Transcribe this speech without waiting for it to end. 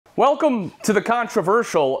Welcome to the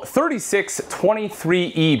controversial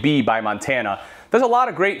 3623EB by Montana. There's a lot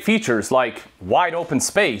of great features like wide open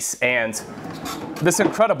space and this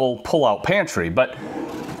incredible pull-out pantry, but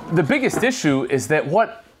the biggest issue is that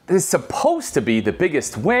what is supposed to be the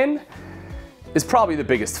biggest win is probably the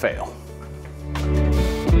biggest fail.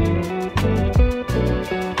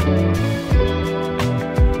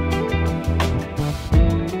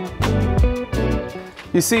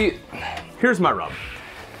 You see, here's my rub.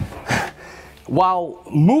 While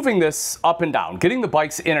moving this up and down, getting the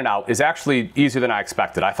bikes in and out is actually easier than I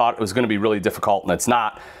expected. I thought it was going to be really difficult, and it's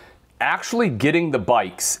not. Actually getting the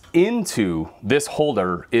bikes into this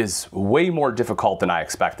holder is way more difficult than I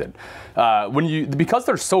expected. Because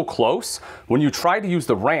they're so close, when you try to use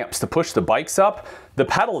the ramps to push the bikes up, the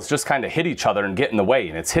pedals just kind of hit each other and get in the way,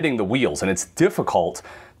 and it's hitting the wheels, and it's difficult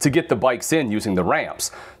to get the bikes in using the ramps.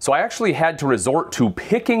 So I actually had to resort to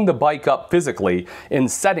picking the bike up physically and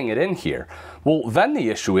setting it in here. Well, then the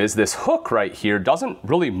issue is this hook right here doesn't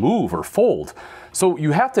really move or fold. So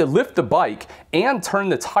you have to lift the bike and turn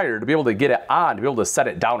the tire to be able to get it on, to be able to set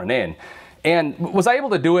it down and in. And was I able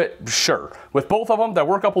to do it? Sure. With both of them, did I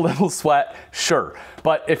work up a little sweat? Sure.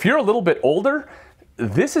 But if you're a little bit older,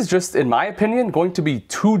 this is just, in my opinion, going to be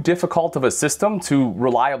too difficult of a system to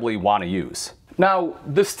reliably want to use. Now,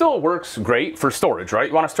 this still works great for storage, right?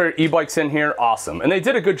 You want to store your e-bikes in here, awesome. And they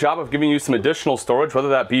did a good job of giving you some additional storage, whether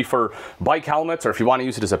that be for bike helmets or if you want to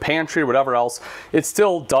use it as a pantry or whatever else, it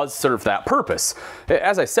still does serve that purpose.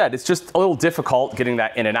 As I said, it's just a little difficult getting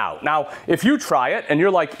that in and out. Now, if you try it and you're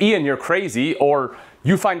like, Ian, you're crazy, or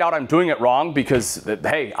you find out I'm doing it wrong because,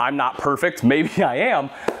 hey, I'm not perfect, maybe I am,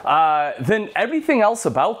 then everything else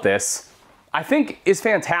about this I think is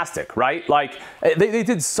fantastic, right? Like they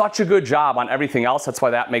did such a good job on everything else. That's why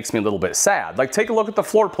that makes me a little bit sad. Like take a look at the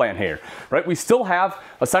floor plan here, right? We still have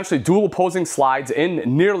essentially dual opposing slides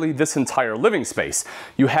in nearly this entire living space.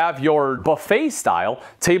 You have your buffet style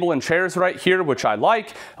table and chairs right here, which I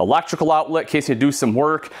like. Electrical outlet in case you do some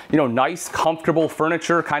work. You know, nice, comfortable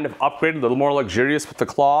furniture, kind of upgraded, a little more luxurious with the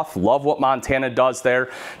cloth. Love what Montana does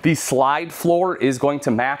there. The slide floor is going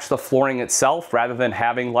to match the flooring itself rather than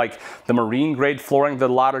having like the marine grade flooring that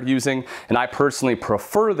a lot are using, and I personally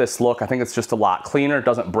prefer this look. I think it's just a lot cleaner. It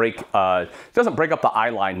doesn't break up the eye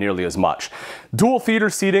line nearly as much. Dual theater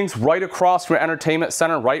seatings right across from your entertainment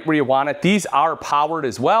center, right where you want it. These are powered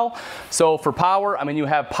as well. So for power, I mean, you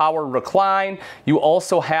have power recline. You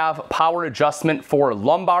also have power adjustment for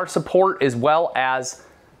lumbar support as well as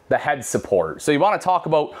the head support. So you want to talk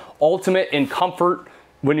about ultimate in comfort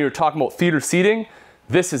when you're talking about theater seating.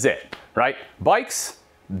 This is it, right? Bikes,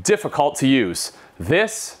 difficult to use.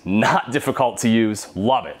 This, not difficult to use.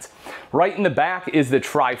 Love it. Right in the back is the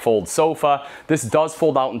tri-fold sofa. This does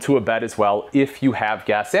fold out into a bed as well if you have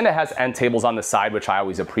guests, and it has end tables on the side, which I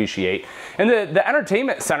always appreciate. And the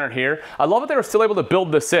entertainment center here, I love that they were still able to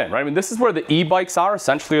build this in, right? I mean, this is where the e-bikes are,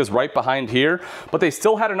 essentially is right behind here, but they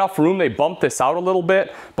still had enough room. They bumped this out a little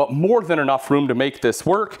bit, but more than enough room to make this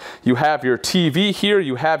work. You have your TV here,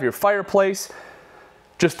 you have your fireplace.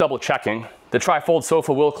 Just double checking. The tri-fold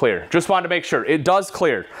sofa will clear. Just wanted to make sure. It does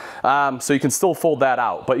clear. So you can still fold that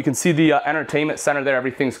out. But you can see the entertainment center there.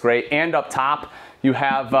 Everything's great. And up top, you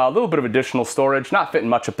have a little bit of additional storage. Not fitting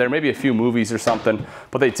much up there. Maybe a few movies or something.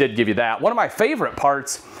 But they did give you that. One of my favorite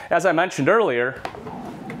parts, as I mentioned earlier,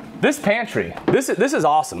 this pantry. This is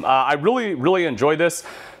awesome. I really enjoy this.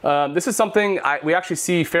 This is something we actually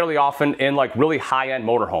see fairly often in like really high-end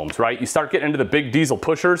motorhomes, right? You start getting into the big diesel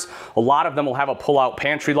pushers. A lot of them will have a pull-out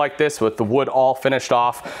pantry like this with the wood all finished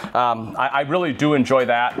off. I really do enjoy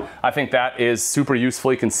that. I think that is super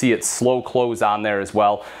useful. You can see it's slow close on there as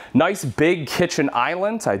well. Nice big kitchen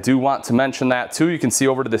island. I do want to mention that too. You can see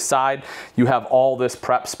over to the side, you have all this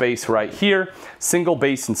prep space right here. Single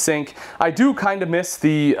basin sink. I do kind of miss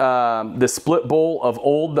the split bowl of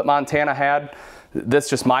old that Montana had. That's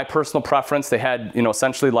just my personal preference. They had, you know,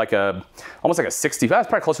 essentially like almost like a 60, that's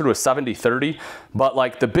probably closer to a 70-30, but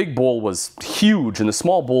like the big bowl was huge and the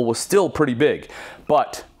small bowl was still pretty big.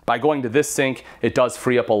 But by going to this sink, it does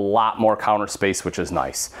free up a lot more counter space, which is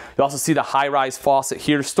nice. You also see the high-rise faucet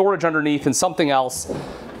here, storage underneath, and something else.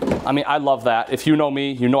 I mean, I love that. If you know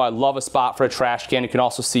me, you know I love a spot for a trash can. You can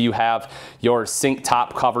also see you have your sink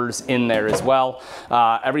top covers in there as well.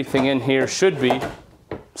 Everything in here should be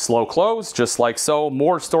slow close, just like so.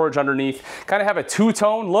 More storage underneath. Kind of have a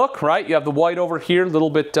two-tone look, right? You have the white over here, a little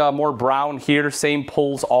bit more brown here. Same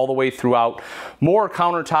pulls all the way throughout. More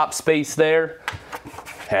countertop space there.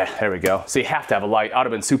 There we go. So you have to have a light. I'd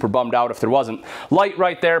have been super bummed out if there wasn't. Light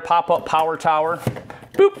right there, pop-up power tower.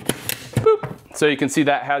 Boop, boop. So you can see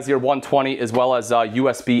that has your 120 as well as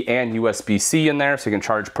USB and USB-C in there, so you can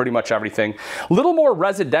charge pretty much everything. A little more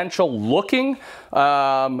residential looking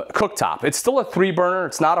cooktop. It's still a 3-burner,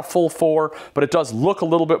 it's not a full 4, but it does look a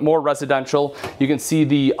little bit more residential. You can see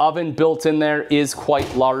the oven built in there is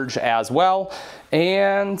quite large as well.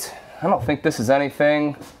 And I don't think this is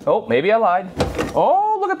anything. Oh, maybe I lied.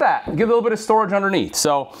 Oh, look at that. Get a little bit of storage underneath.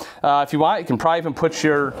 So if you want, you can probably even put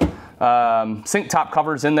your sink top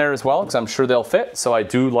covers in there as well, because I'm sure they'll fit. So I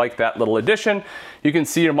do like that little addition. You can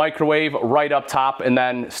see your microwave right up top, and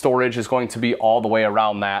then storage is going to be all the way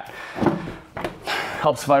around that.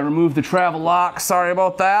 Helps if I remove the travel lock. Sorry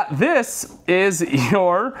about that. This is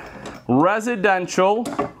your residential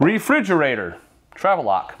refrigerator. Travel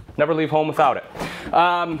lock. Never leave home without it.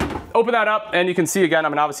 Open that up and you can see again, I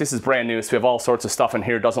mean, obviously this is brand new, so we have all sorts of stuff in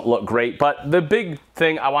here. Doesn't look great, but the big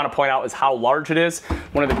thing I want to point out is how large it is.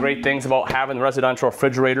 One of the great things about having residential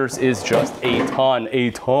refrigerators is just a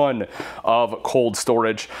ton of cold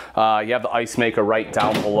storage. You have the ice maker right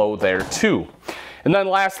down below there too. And then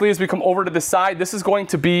lastly, as we come over to the side, this is going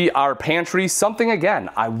to be our pantry. Something, again,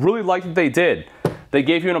 I really like that they did. They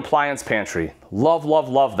gave you an appliance pantry. Love, love,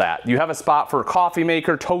 love that. You have a spot for a coffee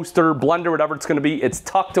maker, toaster, blender, whatever it's gonna be. It's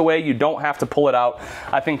tucked away, you don't have to pull it out.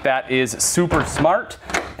 I think that is super smart.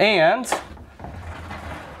 And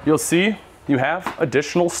you'll see you have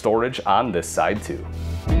additional storage on this side too.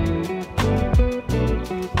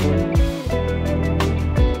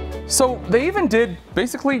 So they even did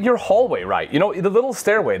basically your hallway right. You know, the little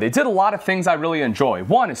stairway. They did a lot of things I really enjoy.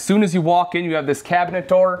 One, as soon as you walk in, you have this cabinet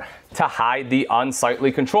door to hide the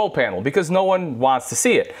unsightly control panel because no one wants to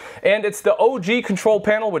see it. And it's the OG control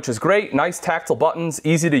panel, which is great. Nice tactile buttons,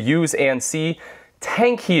 easy to use and see.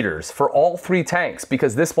 Tank heaters for all 3 tanks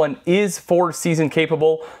because this one is 4-season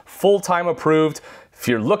capable, full-time approved. If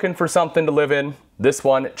you're looking for something to live in, this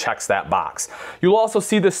one checks that box. You'll also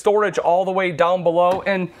see the storage all the way down below,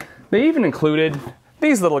 and they even included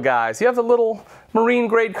these little guys. You have the little marine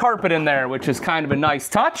grade carpet in there, which is kind of a nice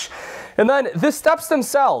touch. And then the steps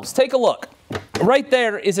themselves, take a look. Right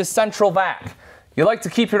there is a central vac. You like to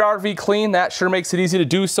keep your RV clean, that sure makes it easy to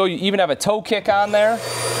do so. You even have a toe kick on there.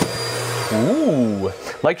 Ooh,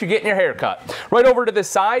 like you're getting your hair cut. Right over to this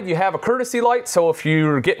side, you have a courtesy light, so if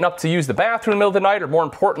you're getting up to use the bathroom in the middle of the night, or more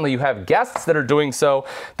importantly, you have guests that are doing so,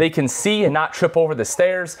 they can see and not trip over the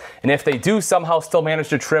stairs. And if they do somehow still manage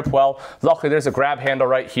to trip, well, luckily there's a grab handle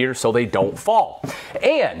right here so they don't fall.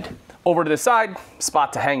 And over to the side,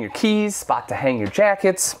 spot to hang your keys, spot to hang your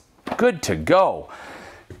jackets, good to go.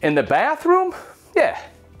 In the bathroom, yeah,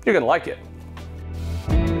 you're gonna like it.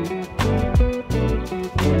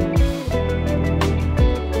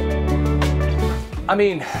 I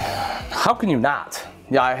mean, how can you not?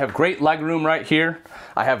 Yeah, I have great leg room right here.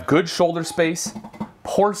 I have good shoulder space,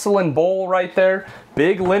 porcelain bowl right there,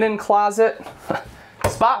 big linen closet,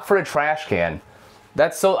 spot for a trash can.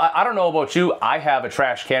 That's so, I don't know about you, I have a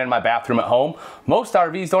trash can in my bathroom at home. Most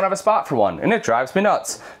RVs don't have a spot for one, and it drives me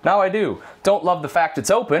nuts. Now I do. Don't love the fact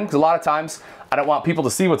it's open, because a lot of times I don't want people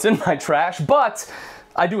to see what's in my trash, but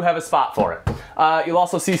I do have a spot for it. You'll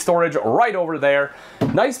also see storage right over there.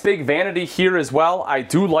 Nice big vanity here as well. I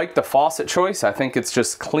do like the faucet choice. I think it's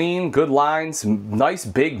just clean, good lines, nice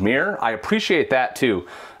big mirror. I appreciate that too.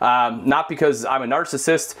 Not because I'm a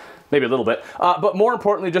narcissist, maybe a little bit, but more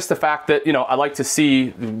importantly, just the fact that, you know, I like to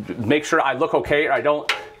see, make sure I look okay, or I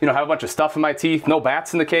don't, you know, have a bunch of stuff in my teeth, no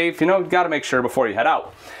bats in the cave, you know, you gotta make sure before you head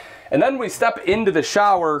out. And then we step into the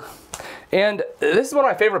shower, and this is one of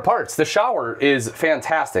my favorite parts. The shower is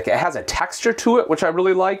fantastic. It has a texture to it, which I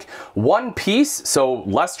really like. One piece, so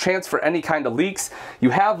less chance for any kind of leaks. You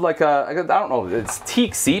have like a, I don't know, it's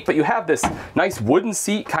teak seat, but you have this nice wooden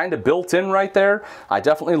seat kind of built in right there. I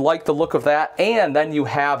definitely like the look of that. And then you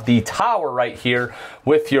have the tower right here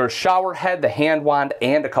with your shower head, the hand wand,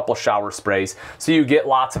 and a couple shower sprays. So you get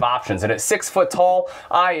lots of options. And at 6 foot tall,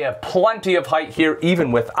 I have plenty of height here,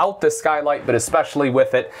 even without the skylight, but especially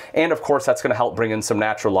with it. And of course, that's gonna help bring in some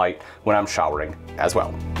natural light when I'm showering as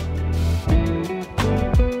well.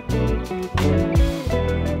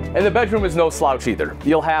 And the bedroom is no slouch either.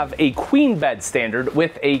 You'll have a queen bed standard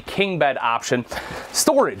with a king bed option.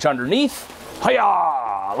 Storage underneath.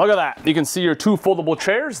 Hiya! Look at that. You can see your 2 foldable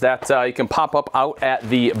chairs that you can pop up out at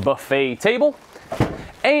the buffet table.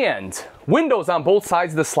 And windows on both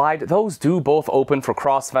sides of the slide, those do both open for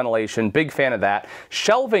cross ventilation. Big fan of that.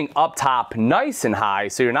 Shelving up top, nice and high,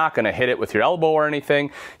 so you're not gonna hit it with your elbow or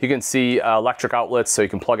anything. You can see electric outlets, so you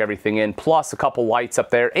can plug everything in, plus a couple lights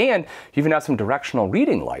up there, and you even have some directional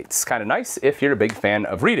reading lights. Kind of nice if you're a big fan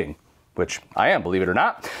of reading. which I am, believe it or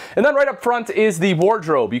not. And then right up front is the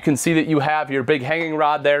wardrobe. You can see that you have your big hanging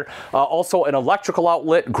rod there. Also an electrical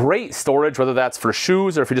outlet, great storage, whether that's for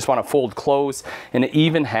shoes or if you just want to fold clothes. And it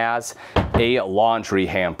even has a laundry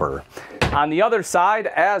hamper. On the other side,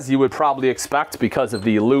 as you would probably expect because of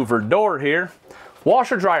the louvered door here,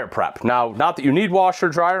 washer dryer prep. Now, not that you need washer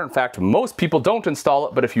dryer. In fact, most people don't install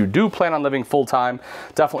it, but if you do plan on living full time,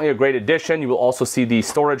 definitely a great addition. You will also see the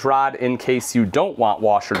storage rod in case you don't want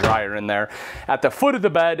washer dryer in there. At the foot of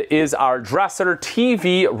the bed is our dresser,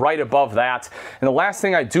 TV right above that. And the last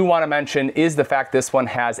thing I do want to mention is the fact this one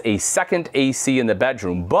has a second AC in the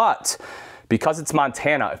bedroom, but because it's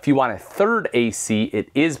Montana, if you want a third AC, it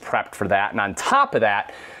is prepped for that. And on top of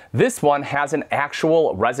that, this one has an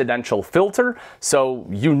actual residential filter, so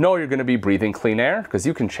you know you're going to be breathing clean air because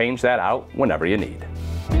you can change that out whenever you need.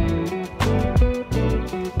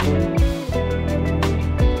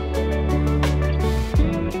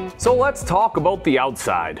 So let's talk about the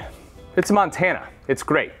outside. It's Montana. It's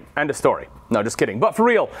great. End of story. No, just kidding. But for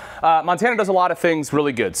real, Montana does a lot of things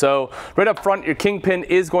really good. So right up front, your kingpin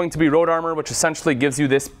is going to be road armor, which essentially gives you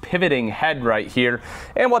this pivoting head right here.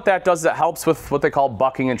 And what that does is it helps with what they call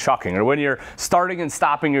bucking and chucking, or when you're starting and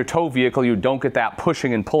stopping your tow vehicle, you don't get that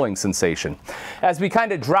pushing and pulling sensation. As we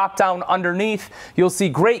kind of drop down underneath, you'll see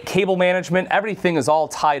great cable management. Everything is all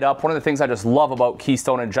tied up. One of the things I just love about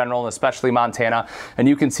Keystone in general, and especially Montana, and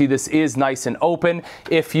you can see this is nice and open.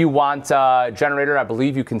 If you want a generator, I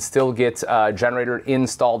believe you can still get generator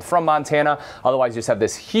installed from Montana. Otherwise, you just have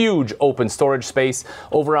this huge open storage space.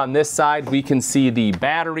 Over on this side, we can see the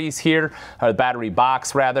batteries here, or the battery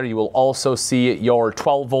box rather. You will also see your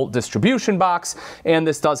 12-volt distribution box, and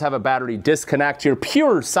this does have a battery disconnect. Your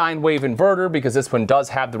pure sine wave inverter, because this one does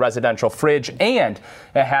have the residential fridge, and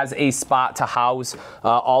it has a spot to house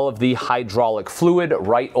all of the hydraulic fluid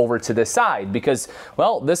right over to the side, because,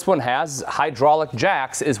 well, this one has hydraulic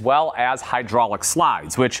jacks as well as hydraulic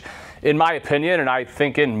slides, which in my opinion, and I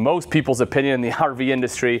think in most people's opinion in the RV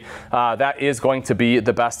industry, that is going to be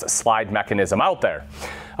the best slide mechanism out there.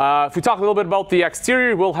 If we talk a little bit about the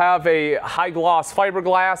exterior, we'll have a high gloss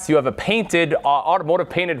fiberglass. You have a painted, automotive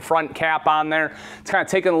painted front cap on there. It's kind of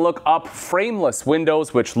taking a look up, frameless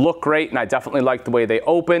windows, which look great, and I definitely like the way they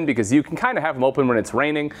open because you can kind of have them open when it's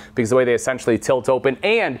raining because the way they essentially tilt open,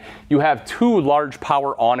 and you have two large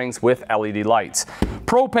power awnings with LED lights.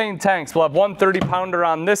 Propane tanks, we'll have one 30-pounder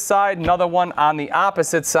on this side, another one on the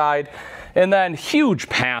opposite side. And then huge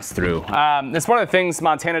pass-through. It's one of the things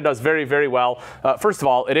Montana does very, very well. First of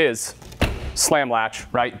all, it is slam latch,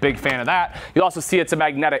 right? Big fan of that. You'll also see it's a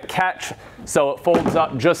magnetic catch, so it folds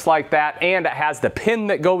up just like that, and it has the pin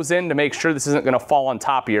that goes in to make sure this isn't going to fall on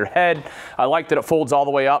top of your head. I like that it folds all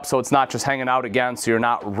the way up so it's not just hanging out again, so you're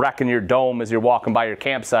not wrecking your dome as you're walking by your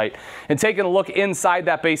campsite. And taking a look inside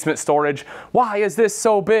that basement storage, why is this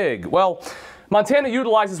so big? Well, Montana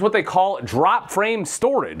utilizes what they call drop frame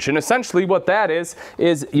storage, and essentially what that is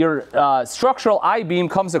your structural I-beam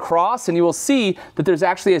comes across, and you will see that there's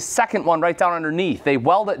actually a second one right down underneath. They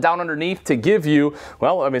weld it down underneath to give you,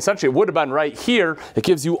 well, I mean, essentially it would have been right here. It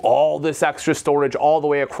gives you all this extra storage all the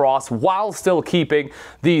way across while still keeping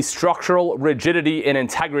the structural rigidity and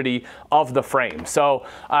integrity of the frame. So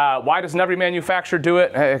why doesn't every manufacturer do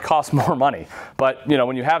it? It costs more money. But, you know,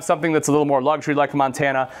 when you have something that's a little more luxury like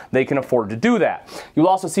Montana, they can afford to do that. You'll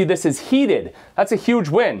also see this is heated. That's a huge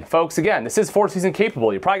win, folks. Again, this is 4-season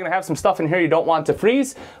capable. You're probably going to have some stuff in here you don't want to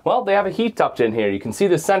freeze. Well, they have a heat duct in here. You can see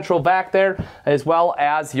the central vac there, as well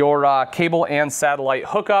as your cable and satellite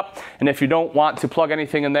hookup. And if you don't want to plug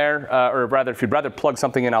anything in there, or rather, if you'd rather plug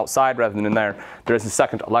something in outside rather than in there, there is a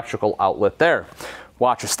second electrical outlet there.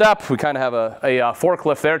 Watch your step. We kind of have a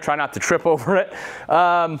forklift there. Try not to trip over it.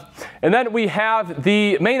 And then we have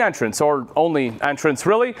the main entrance, or only entrance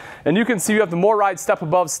really. And you can see you have the more ride step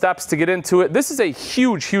above steps to get into it. This is a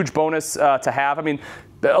huge, huge bonus to have. I mean,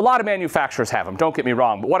 a lot of manufacturers have them, don't get me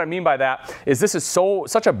wrong, but what I mean by that is this is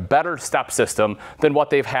such a better step system than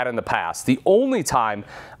what they've had in the past. The only time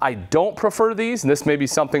I don't prefer these, and this may be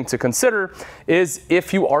something to consider, is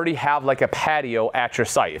if you already have like a patio at your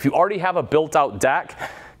site. If you already have a built-out deck,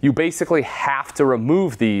 you basically have to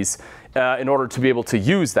remove these in order to be able to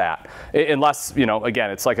use that. Unless, you know,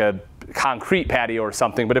 again, it's like a concrete patio or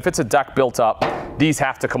something, but if it's a deck built up, these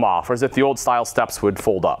have to come off, or as if the old style steps would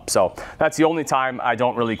fold up. So that's the only time I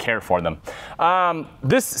don't really care for them.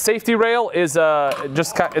 This safety rail is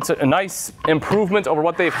it's a nice improvement over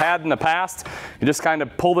what they've had in the past. You just kind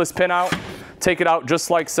of pull this pin out, take it out just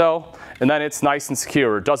like so, and then it's nice and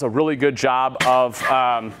secure. It does a really good job of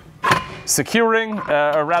securing,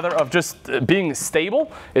 or rather of just being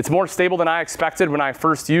stable. It's more stable than I expected when I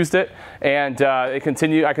first used it, and I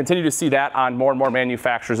continue to see that on more and more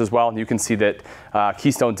manufacturers as well. And you can see that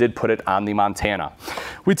Keystone did put it on the Montana.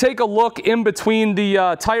 We take a look in between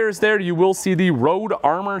the tires there, you will see the Road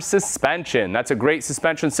Armor suspension. That's a great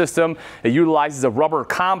suspension system. It utilizes a rubber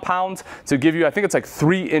compound to give you, I think it's like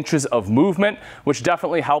 3 inches of movement, which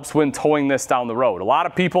definitely helps when towing this down the road. A lot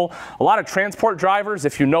of people, a lot of transport drivers,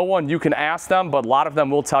 if you know one, you can ask them, but a lot of them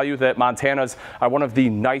will tell you that Montanas are one of the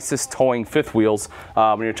nicest towing fifth wheels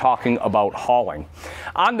when you're talking about hauling.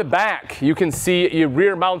 On the back, you can see your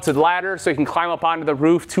rear mounted ladder, so you can climb up onto the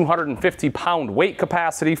roof, 250-pound weight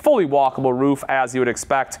capacity, fully walkable roof as you would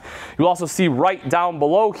expect. You'll also see right down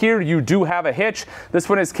below here, you do have a hitch. This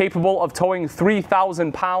one is capable of towing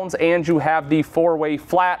 3,000 pounds, and you have the 4-way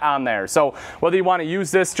flat on there. So whether you want to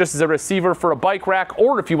use this just as a receiver for a bike rack,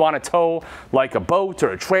 or if you want to tow like a boat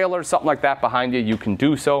or a trailer, something like that behind you, you can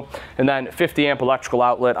do so. And then 50 amp electrical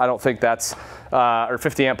outlet, I don't think that's, or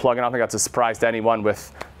 50 amp plug-in, I don't think that's a surprise to anyone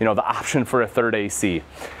with, you know, the option for a third AC.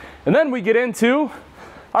 And then we get into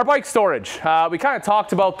our bike storage. We kind of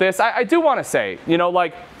talked about this. I do want to say, you know,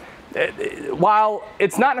 like, while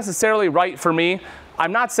it's not necessarily right for me,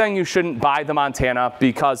 I'm not saying you shouldn't buy the Montana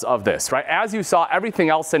because of this, right? As you saw, everything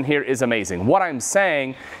else in here is amazing. What I'm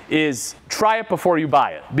saying is try it before you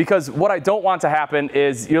buy it, because what I don't want to happen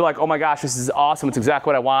is you're like, oh my gosh, this is awesome, it's exactly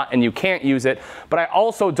what I want, and you can't use it. But I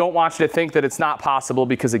also don't want you to think that it's not possible,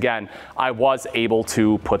 because again, I was able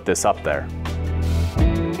to put this up there.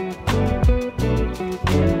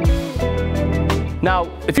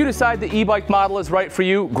 Now, if you decide the e-bike model is right for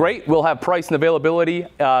you, great. We'll have price and availability.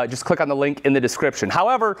 Just click on the link in the description.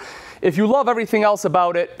 However, if you love everything else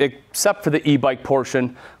about it, except for the e-bike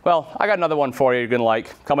portion, well, I got another one for you you're gonna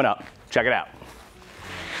like coming up. Check it out.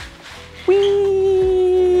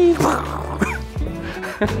 Whee!